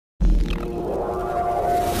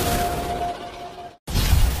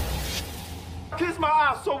kiss my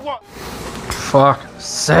ass, so what? Fuck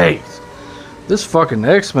sakes. This fucking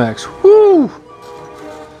XMAXX. Whoo!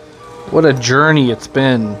 What a journey it's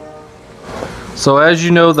been. So as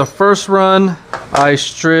you know, the first run I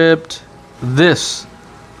stripped this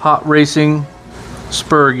hot racing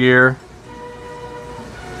spur gear,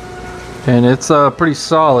 and it's pretty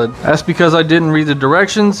solid. That's because I didn't read the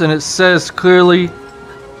directions, and it says clearly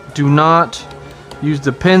do not use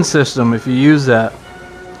the pin system if you use that.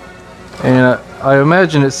 And I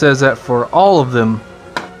imagine it says that for all of them.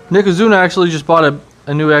 Nicozunas actually just bought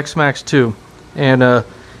a new XMAXX too, and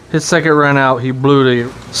his second run out he blew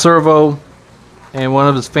the servo and one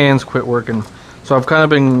of his fans quit working. So I've kind of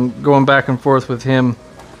been going back and forth with him.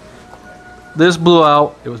 This blew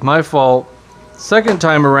out, it was my fault. Second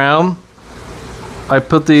time around, I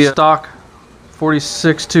put the stock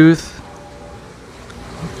 46 tooth,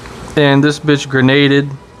 and this bitch grenaded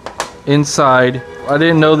inside. I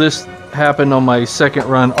didn't know this happened on my second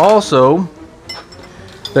run. Also,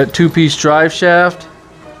 that two-piece drive shaft,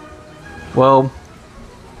 well,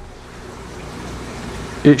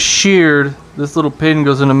 it sheared. This little pin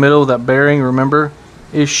goes in the middle of that bearing, remember?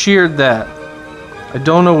 It sheared that. I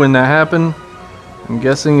don't know when that happened. I'm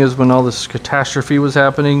guessing is when all this catastrophe was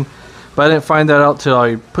happening, but I didn't find that out till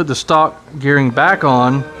I put the stock gearing back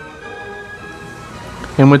on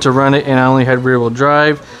and went to run it, and I only had rear wheel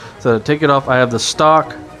drive. So to take it off, I have the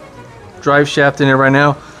stock drive shaft in it right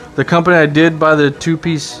now. The company I did buy the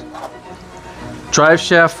two-piece drive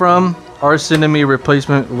shaft from are sending me a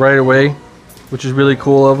replacement right away, which is really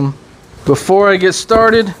cool of them. Before I get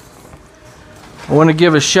started, I want to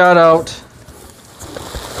give a shout out,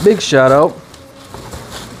 big shout out,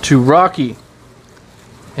 to Rocky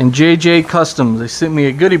and JJ Customs. They sent me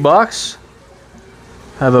a goodie box.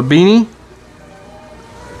 I have a beanie,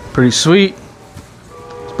 pretty sweet,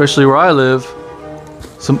 especially where I live.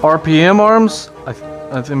 Some RPM arms.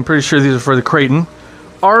 I'm pretty sure these are for the Creighton.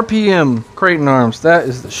 RPM Creighton arms. That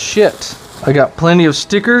is the shit. I got plenty of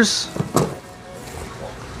stickers.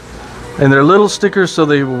 And they're little stickers, so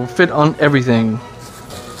they will fit on everything.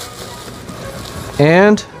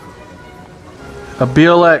 And a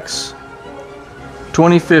BLX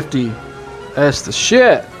 2050. That's the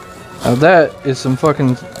shit. Now that is some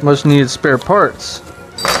fucking much needed spare parts.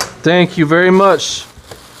 Thank you very much,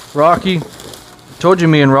 Rocky. I told you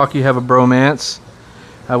me and Rocky have a bromance.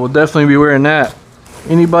 I will definitely be wearing that.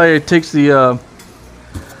 Anybody that takes the out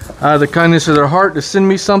of the kindness of their heart to send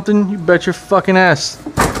me something, you bet your fucking ass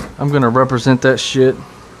I'm gonna represent that shit.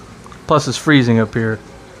 Plus it's freezing up here.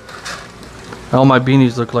 All my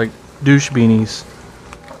beanies look like douche beanies.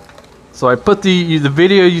 So I put the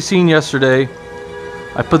video you seen yesterday,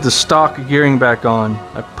 I put the stock gearing back on.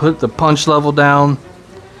 I put the punch level down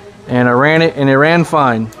and I ran it, and it ran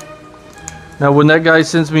fine. Now when that guy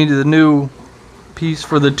sends me to the new piece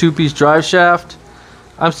for the two-piece drive shaft,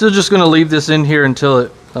 I'm still just gonna leave this in here until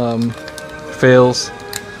it fails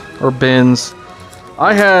or bends.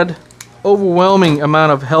 I had overwhelming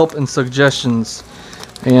amount of help and suggestions,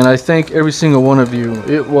 and I thank every single one of you.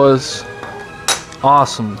 It was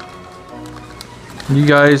awesome. You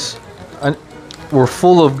guys were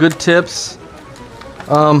full of good tips.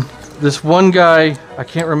 This one guy, I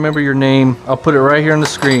can't remember your name, I'll put it right here on the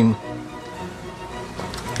screen.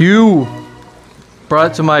 You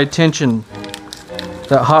brought it to my attention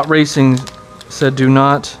that Hot Racing said do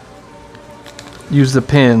not use the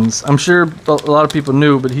pins. I'm sure a lot of people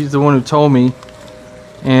knew, but he's the one who told me.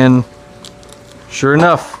 And sure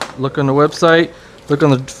enough, look on the website, look on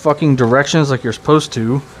the fucking directions like you're supposed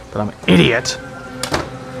to, but I'm an idiot.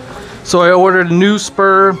 So I ordered a new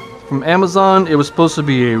spur from Amazon. It was supposed to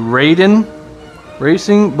be a Raiden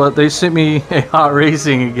Racing, but they sent me a Hot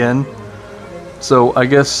Racing again. So I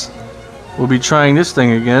guess we'll be trying this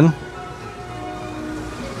thing again.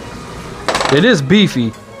 It is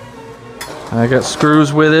beefy. I got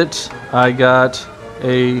screws with it. I got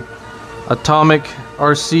a Atomic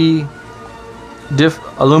RC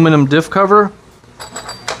aluminum diff cover,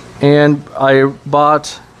 and I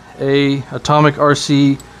bought a Atomic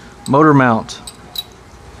RC motor mount.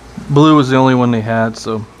 Blue was the only one they had,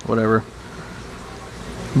 so whatever.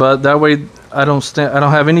 But that way I don't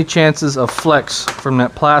have any chances of flex from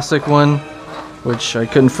that plastic one, which I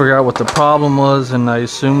couldn't figure out what the problem was, and I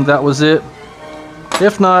assumed that was it.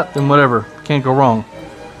 If not, then whatever, can't go wrong.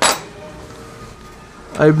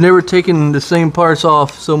 I've never taken the same parts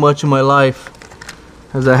off so much in my life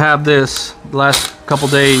as I have this the last couple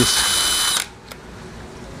days.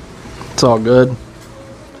 It's all good.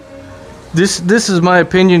 This is my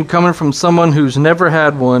opinion coming from someone who's never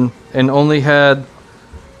had one and only had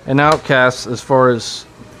an Outcast as far as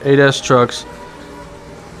 8S trucks.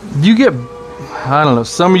 You get I don't know.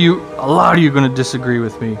 A lot of you are going to disagree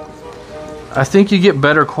with me. I think you get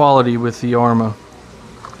better quality with the Arma.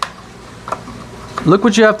 Look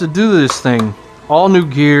what you have to do to this thing. All new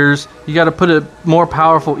gears. You got to put a more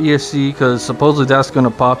powerful ESC because supposedly that's going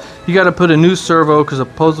to pop. You got to put a new servo because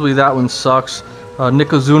supposedly that one sucks.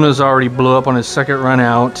 Nicozunas already blew up on his second run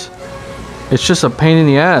out. It's just a pain in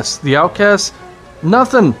the ass. The Outcast,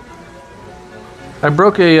 nothing. I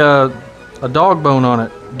broke a dog bone on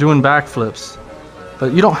it doing backflips.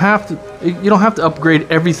 But you don't have to upgrade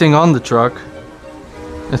everything on the truck.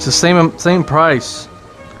 It's the same price.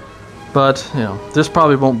 But, you know, this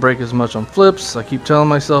probably won't break as much on flips. I keep telling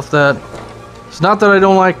myself that. It's not that I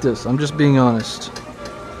don't like this. I'm just being honest.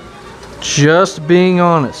 Just being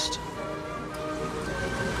honest.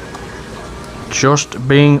 Just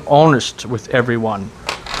being honest with everyone.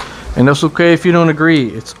 And that's okay if you don't agree.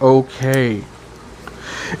 It's okay.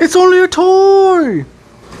 It's only a toy!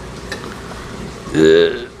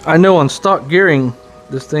 I know on stock gearing,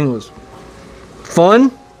 this thing was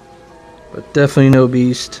fun, but definitely no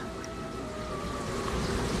beast.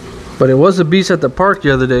 But it was a beast at the park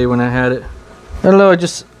the other day when I had it. I don't know, I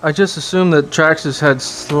just assumed that Traxxas had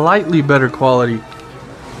slightly better quality.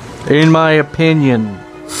 In my opinion.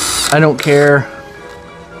 I don't care.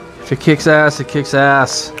 If it kicks ass, it kicks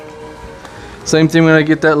ass. Same thing when I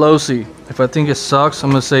get that Losi. If I think it sucks, I'm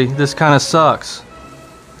gonna say, this kinda sucks.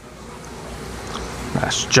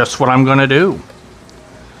 That's just what I'm gonna do.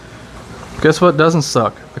 Guess what doesn't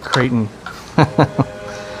suck? The Creighton.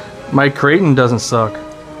 My Creighton doesn't suck.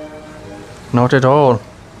 Not at all.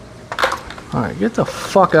 Alright, get the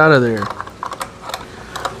fuck out of there.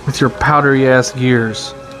 With your powdery ass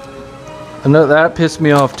gears. And that pissed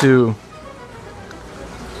me off too.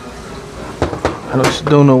 I just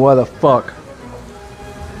don't know why the fuck.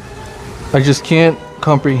 I just can't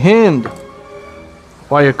comprehend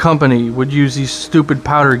why a company would use these stupid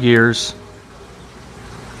powder gears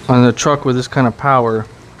on a truck with this kind of power.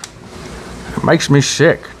 It makes me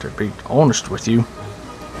sick, to be honest with you.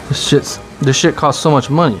 This shit costs so much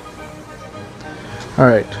money.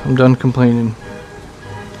 Alright, I'm done complaining.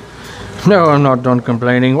 No, I'm not done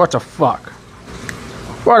complaining. What the fuck?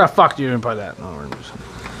 Why the fuck do you even put that?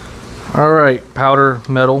 Alright, powder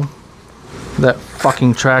metal. That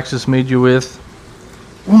fucking Traxxas made you with.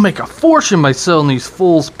 We'll make a fortune by selling these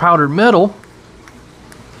fools powdered metal.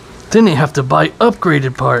 Then you have to buy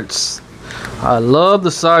upgraded parts. I love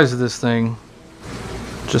the size of this thing.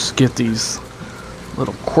 Just get these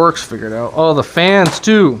little quirks figured out. Oh, the fans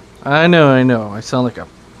too. I know. I sound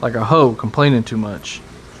like a hoe complaining too much.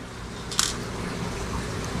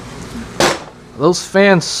 Those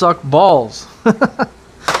fans suck balls.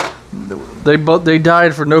 They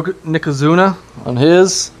died for Nicozunas on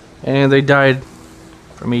his, and they died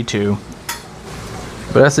for me too.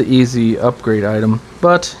 But that's an easy upgrade item.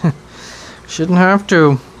 But shouldn't have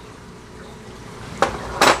to.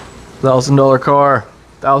 $1,000 car.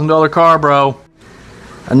 $1,000 car, bro.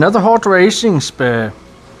 Another hot racing spare.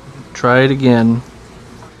 Try it again.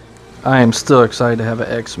 I am still excited to have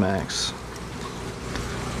an XMAXX.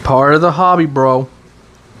 Part of the hobby, bro.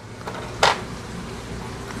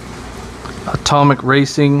 Atomic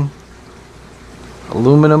Racing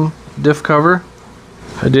aluminum diff cover.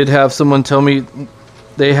 I did have someone tell me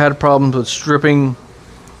they had problems with stripping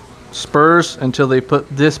spurs until they put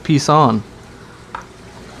this piece on.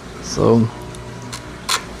 So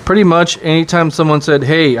pretty much anytime someone said,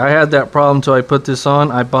 hey, I had that problem until I put this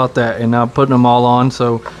on, I bought that and now I'm putting them all on,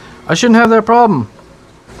 so I shouldn't have that problem,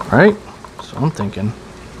 right? So I'm thinking.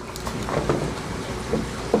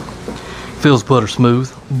 Feels butter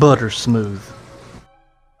smooth. Butter smooth.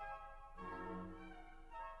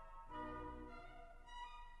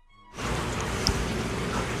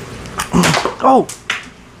 Oh!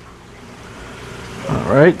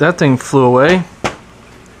 Alright, that thing flew away.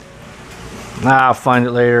 I'll find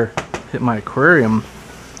it later. Hit my aquarium.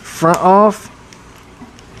 Front off.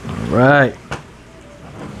 Alright.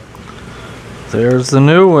 There's the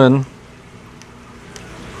new one.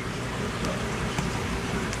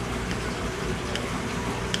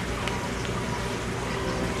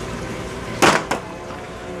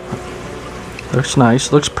 Looks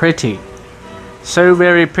nice. Looks pretty. So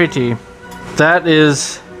very pretty. That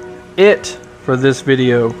is it for this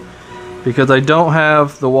video. Because I don't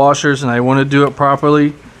have the washers and I want to do it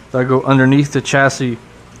properly, I go underneath the chassis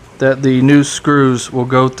that the new screws will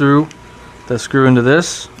go through that screw into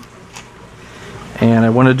this, and I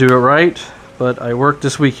want to do it right, but I work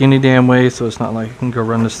this week any damn way, so it's not like I can go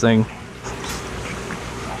run this thing.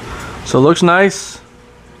 So it looks nice,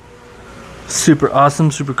 super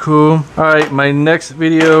awesome, super cool. Alright, my next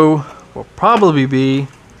video will probably be,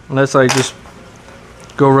 unless I just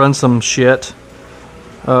go run some shit.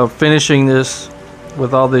 Finishing this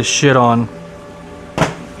with all this shit on.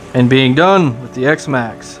 And being done with the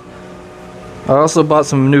XMAXX. I also bought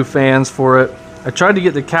some new fans for it. I tried to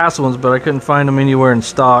get the castle ones, but I couldn't find them anywhere in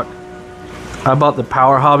stock. I bought the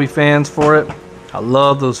Power Hobby fans for it. I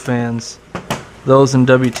love those fans. Those and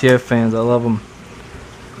WTF fans, I love them.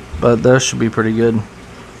 But those should be pretty good.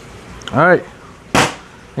 Alright.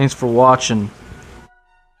 Thanks for watching.